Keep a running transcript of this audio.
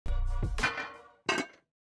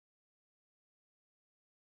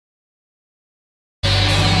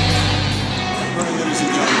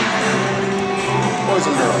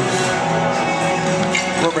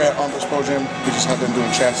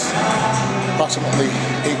chest, approximately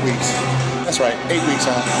 8 weeks. That's right, 8 weeks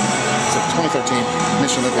on. It's a 2013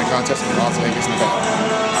 Mission Olympia contest in Las Vegas, Nevada.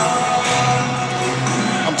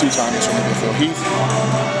 I'm two-time Mission Olympia Phil Heath,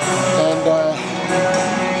 and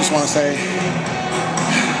just want to say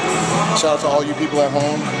shout out to all you people at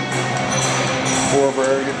home, or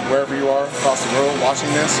wherever you are across the world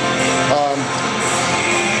watching this.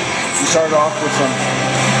 We started off with some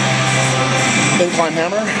incline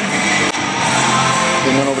hammer,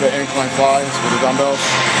 then went over to incline flies with the dumbbells,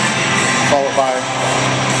 followed by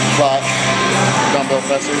flat dumbbell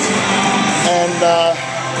presses, and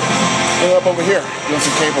ended up over here doing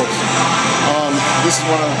some cables. This is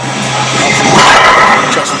one of the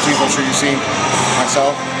chest routines I'm sure you've seen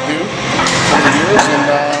myself do over the years, and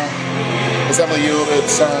it's definitely yielded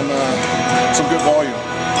some good volume.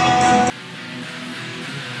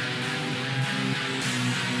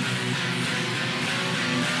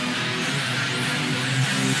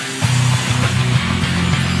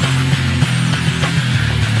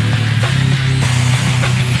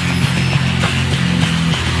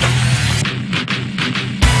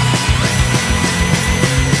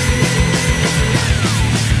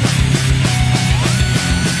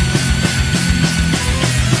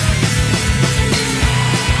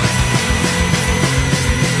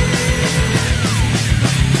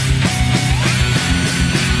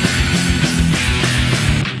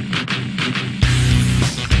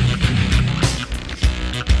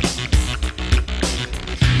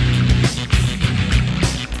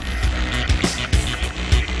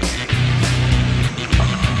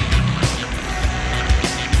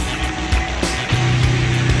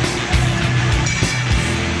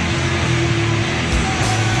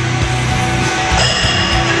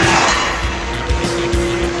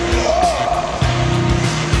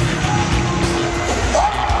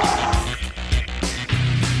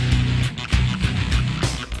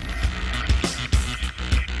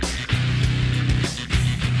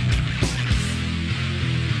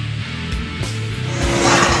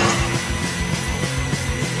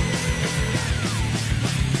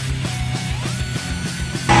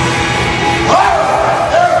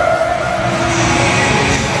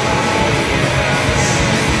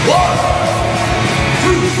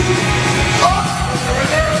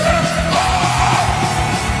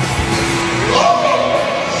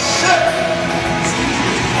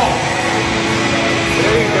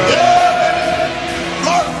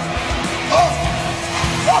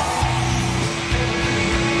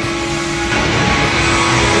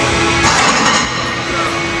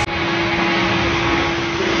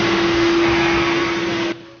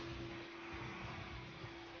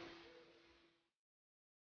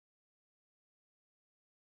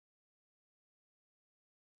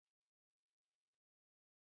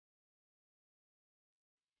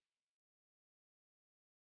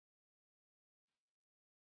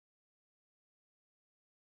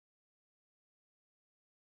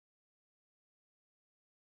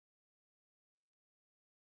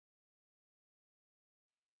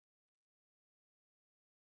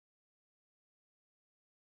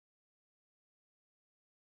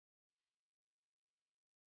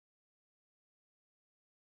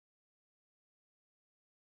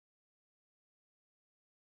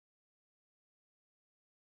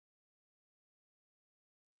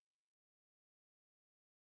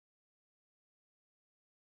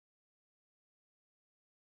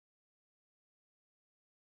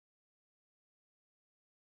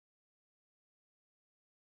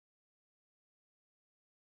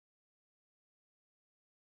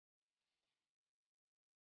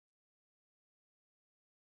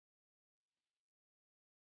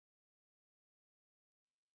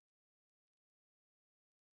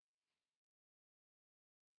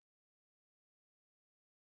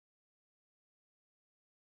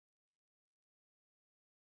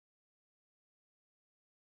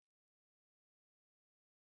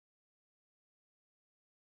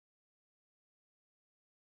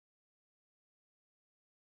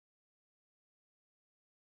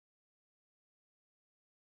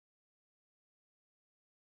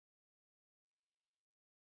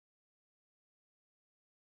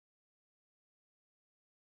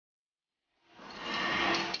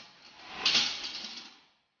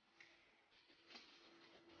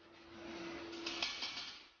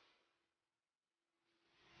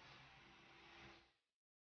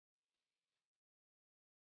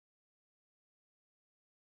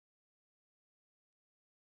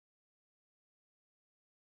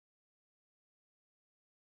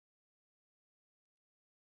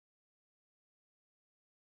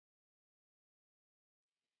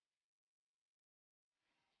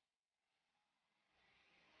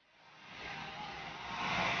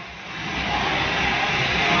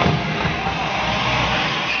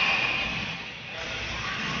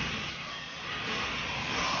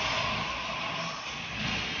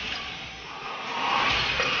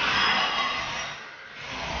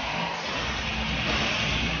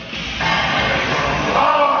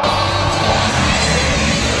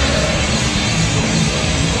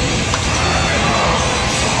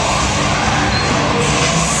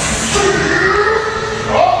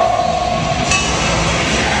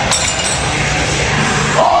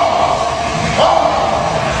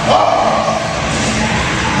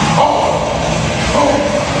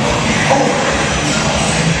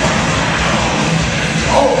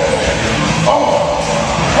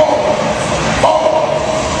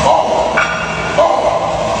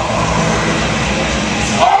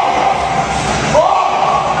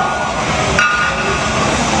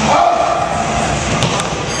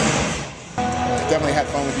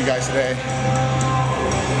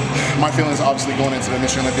 my feelings obviously going into the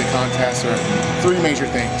Mr. Olympia contest are three major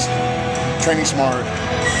things. Training smart,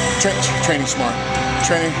 training smart,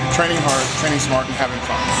 training hard, training smart, and having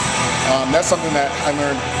fun. That's something that I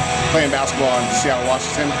learned playing basketball in Seattle,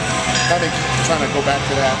 Washington. I think trying to go back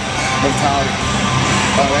to that mentality.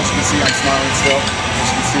 As you can see, I'm smiling still. As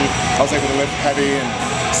you can see, I was able to lift heavy and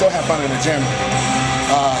still have fun in the gym.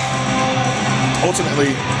 Ultimately,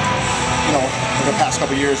 you know, over the past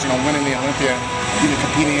couple of years, you know, winning the Olympia, even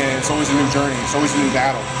competing in it, it's always a new journey, it's always a new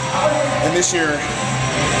battle. And this year,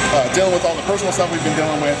 dealing with all the personal stuff we've been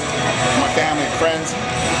dealing with, my family and friends,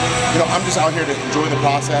 you know, I'm just out here to enjoy the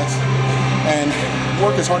process and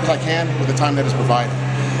work as hard as I can with the time that is provided.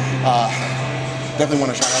 Definitely want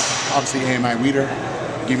to shout out, obviously, AMI Weeder,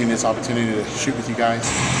 giving me this opportunity to shoot with you guys.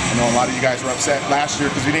 I know a lot of you guys were upset last year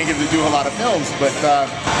because we didn't get to do a lot of films, but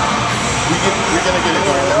we're going to get it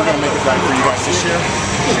going. We're going to make it right for you guys this year.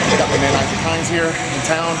 We got my man Isaac Hines here in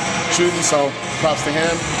town shooting, so props to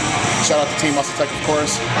him. Shout out to Team Muscle Tech, of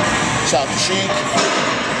course. Shout out to Sheik.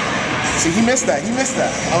 See, he missed that. He missed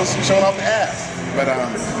that. I was showing off the ass. But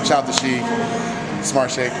shout out to Sheik,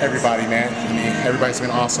 Smart Shake, everybody, man. I mean, everybody's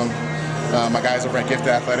been awesome. My guys over at Gifted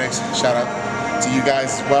Athletics, shout out to you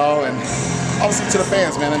guys as well, and obviously to the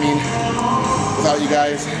fans, man. I mean, without you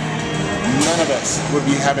guys, none of us would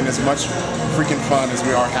be having as much freaking fun as we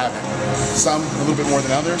are having. Some a little bit more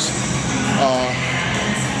than others.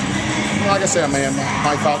 Like I said, man,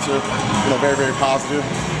 my thoughts are, you know, very, very positive.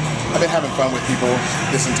 I've been having fun with people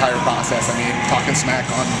this entire process. I mean, talking smack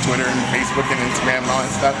on Twitter and Facebook and Instagram and all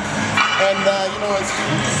that stuff. And, you know, it's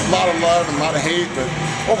a lot of love and a lot of hate, but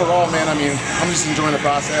overall, man, I mean, I'm just enjoying the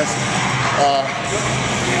process.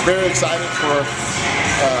 Very excited to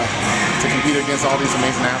compete against all these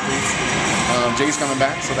amazing athletes. Jay's coming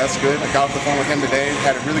back, so that's good. I got off the phone with him today,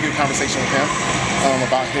 had a really good conversation with him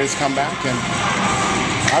about his comeback, and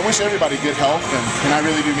I wish everybody good health, and I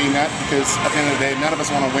really do mean that, because at the end of the day, none of us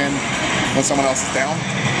want to win when someone else is down.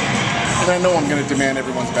 And I know I'm going to demand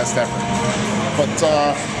everyone's best effort. But,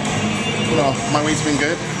 you know, my weight's been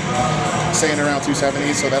good, staying around 270,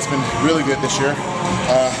 so that's been really good this year,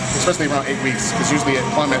 especially around 8 weeks, because usually it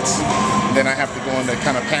plummets, and then I have to go into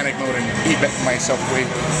kind of panic mode and beat myself way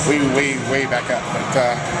back up. But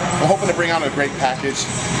I'm hoping to bring out a great package.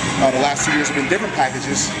 The last 2 years have been different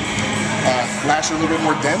packages. Last year a little bit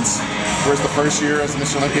more dense, whereas the first year as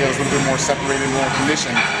Mr. Olympia was a little bit more separated, more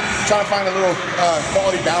conditioned. Trying to find a little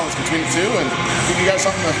quality balance between the two and give you guys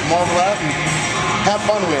something to marvel at and have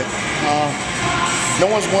fun with. No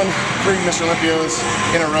one's won 3 Mr. Olympias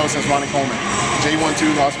in a row since Ronnie Coleman. Jay won 2,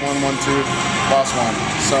 lost 1, won 2, lost 1.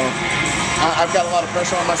 So I've got a lot of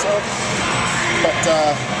pressure on myself, but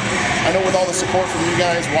I know with all the support from you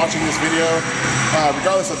guys watching this video,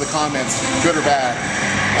 regardless of the comments, good or bad,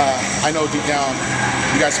 I know deep down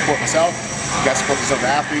you guys support myself, you guys support these other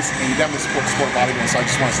athletes, and you definitely support the sport of bodybuilding, so I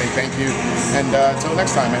just want to say thank you. And until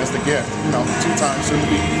next time, man, it's the gift. You know, 2 times, soon to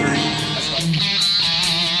be 3. That's right.